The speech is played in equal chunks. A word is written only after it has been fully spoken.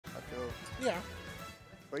Yeah.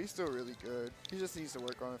 But he's still really good. He just needs to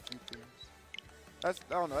work on a few things. I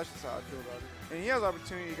don't know, that's just how I feel about it. And he has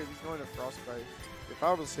opportunity because he's going to Frostbite. If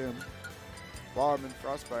I was him, while I'm in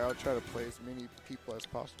Frostbite, I'll try to play as many people as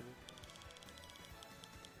possible.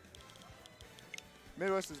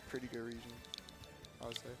 Midwest is a pretty good region, I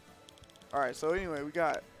would say. Alright, so anyway, we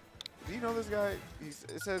got... Do you know this guy?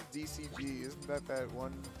 It says DCG. Isn't that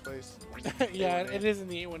one place? Yeah, it is in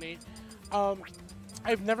the 818.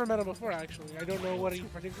 I've never met him before, actually. I don't know what he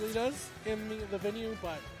particularly does in the venue,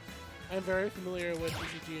 but I'm very familiar with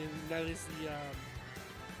DCG, and that is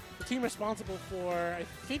the team responsible for, I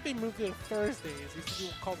think they moved it to Thursdays. It used to be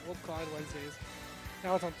called World Collide Wednesdays.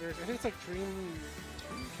 Now it's on Thursday. I think it's like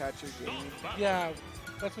Catcher Game. Yeah,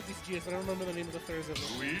 that's what DCG is. I don't remember the name of the Thursday.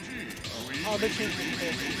 Luigi. Oh, they changed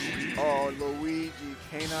it. Oh, Luigi,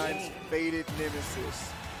 K9's faded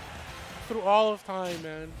nemesis. Through all of time,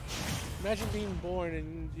 man. Imagine being born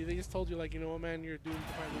and they just told you, like, you know what, man, you're doomed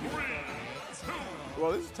to find Luigi.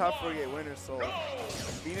 Well, this is top 48 winner, so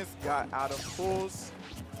Venus got out of pools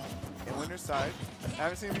in winner's side. I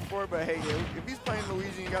haven't seen it before, but hey, if he's playing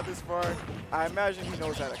Luigi and got this far, I imagine he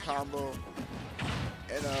knows how to combo.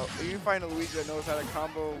 And if you find a Luigi that knows how to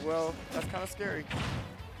combo well, that's kind of scary.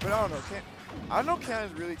 But I don't know. I know Ken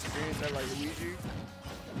is really experienced at like Luigi,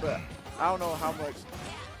 but I don't know how much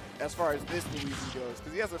as far as this Luigi goes,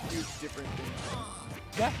 because he has a few different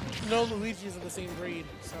things. Yeah, no Luigi is in the same breed,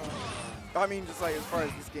 so. I mean, just like as far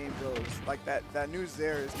as this game goes, like that news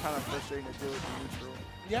there is kind of frustrating to deal with the neutral.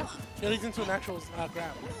 Yeah, it leads into a natural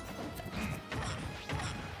grab.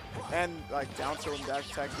 And like down tilt and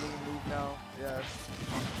dash attack being moved now. Yeah.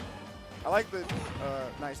 I like the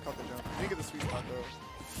nice counter jump. I didn't get the sweet spot though.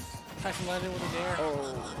 Tyson landed with an air.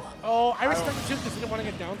 Oh, I respect it too because he didn't want to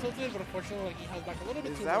get down tilted, but unfortunately, like, he held back a little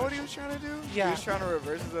bit too much. Is that what he was trying to do? Yeah. He was trying to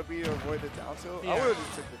reverse his up B to avoid the down tilt? Yeah. I would have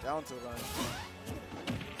just took the down tilt line.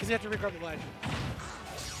 Because he had to regard the ledge.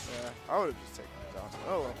 Yeah, I would have just taken the down tilt.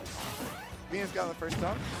 Oh well. Venus got on the first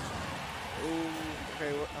time. Ooh,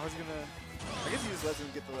 okay, how's he gonna... I guess he just lets him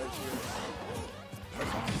get the ledge here.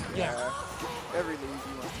 Yeah. Every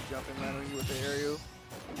Luigi wants to jump and land on you with the aerial.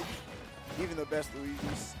 Even the best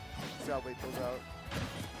Luigis. See how wait those out.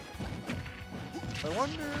 I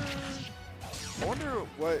wonder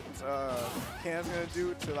what Cam's gonna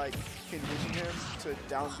do to like condition him to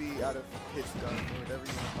down B out of hit stun or whatever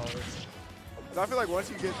you want to call it. Because I feel like once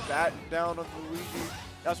you get that down on Luigi,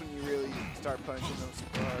 that's when you really start punching him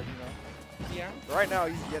super hard, you know. Yeah. But right now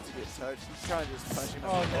he's yet to get touched. He's trying to just punch him.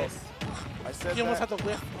 Oh, nice. I said he almost had the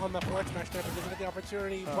whiff on the forward smash there, but doesn't get the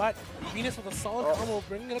opportunity. But Venus with a solid combo,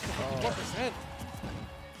 bringing it up to 51%.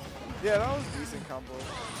 Yeah, that was a decent combo.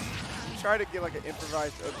 He tried to get like an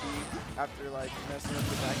improvised up B after like messing up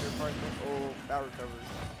the back air part. Oh, that recovery.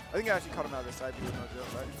 I think I actually caught him out of the side B with no jump.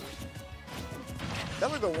 Right?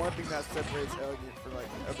 That's like the one thing that separates Elegant from like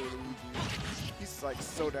other Luigi. He's like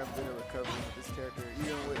so damn good at recovering with this character,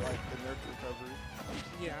 even with like the nerf recovery.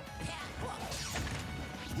 Yeah.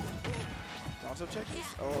 Also check this?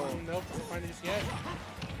 Oh. Nope, doesn't find it just yet.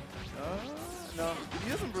 No, he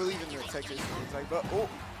doesn't believe in the tech issue. It's like, but oh,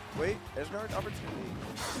 wait, edge guard opportunity.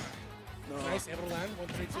 No. Nice, able to land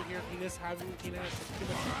 132 here. Venus having K9 too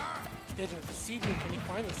much edge of the siege. Can he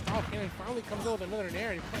find the stop? K9 finally comes out with another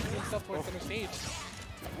nair and he pushes himself towards center stage.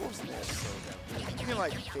 Wolf's nair is so damn good. You can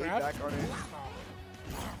like fade back on it.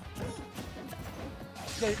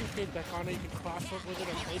 Yeah, you can fade back on it. You can cross up with it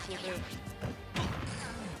or place with it.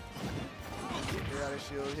 Get out of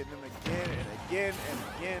shield, hitting him again and again and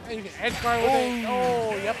again. And you can edge guard with it.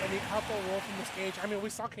 Oh, yep, and he caught the roll from the stage. I mean, we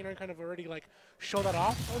saw K9 kind of already like show that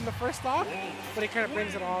off in the first stock, but he kind of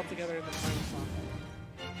brings it all together in the final stock.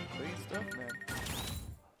 Clean stuff, man.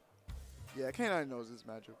 Yeah, K9 knows this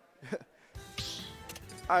matchup.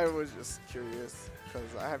 I was just curious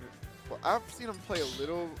because I've seen him play a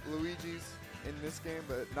little Luigi's in this game,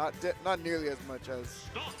 but not nearly as much as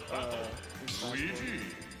Luigi.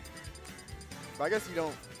 But I guess you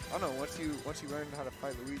don't. I don't know. Once you learn how to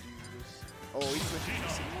fight Luigi, you just he's switching to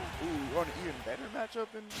Lucina. Ooh, on an even better matchup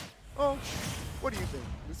than. Oh, what do you think?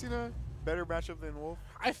 Lucina better matchup than Wolf?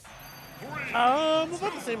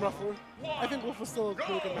 About the same roughly. I think Wolf was still a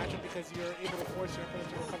really good matchup because you're able to force your opponent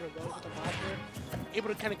to recover those with the blaster, able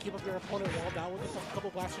to kind of keep up your opponent wall down with a couple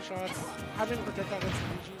blaster shots, having a projectile against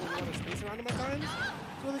Luigi when you want to space around him at times.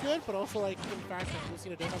 It's really good, but also like in fact that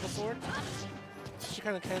Lucina does have a sword. She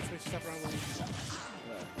kind of can switch stuff around Luigi.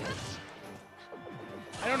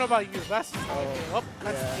 I don't know about you. That's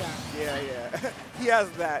yeah. He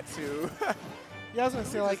has that too. Yeah, I was gonna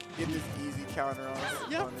say like get this easy counter on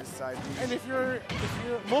his side. And if you're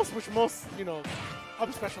most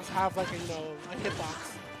up specials have like a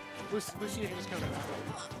hitbox. Luigi can just counter that.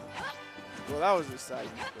 Well, that was his side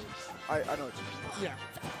B. I know what you mean. Yeah.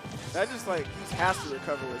 That just like he has to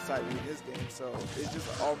recover with side B in his game, so it's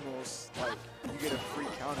just almost like you get a free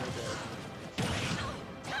counter there.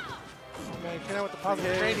 Man, K9 with the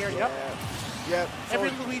positive trade here. Yep. Yep.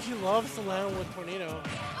 Every Luigi loves to land with Tornado.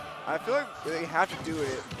 I feel like they have to do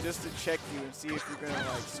it just to check you and see if you're gonna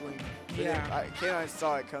like swing. But Yeah. K9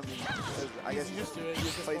 saw it coming. I guess He's used to it. He's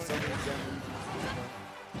just played so going- many Gen.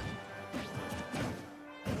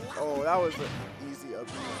 Oh, that was an easy up.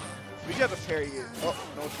 We got to parry it. Oh,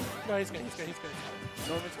 no. No, he's good. He's good. He's good.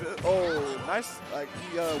 Norman's good. Oh, nice. Like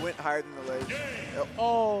he went higher than the ledge.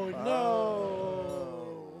 Oh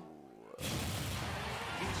no.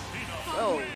 Oh,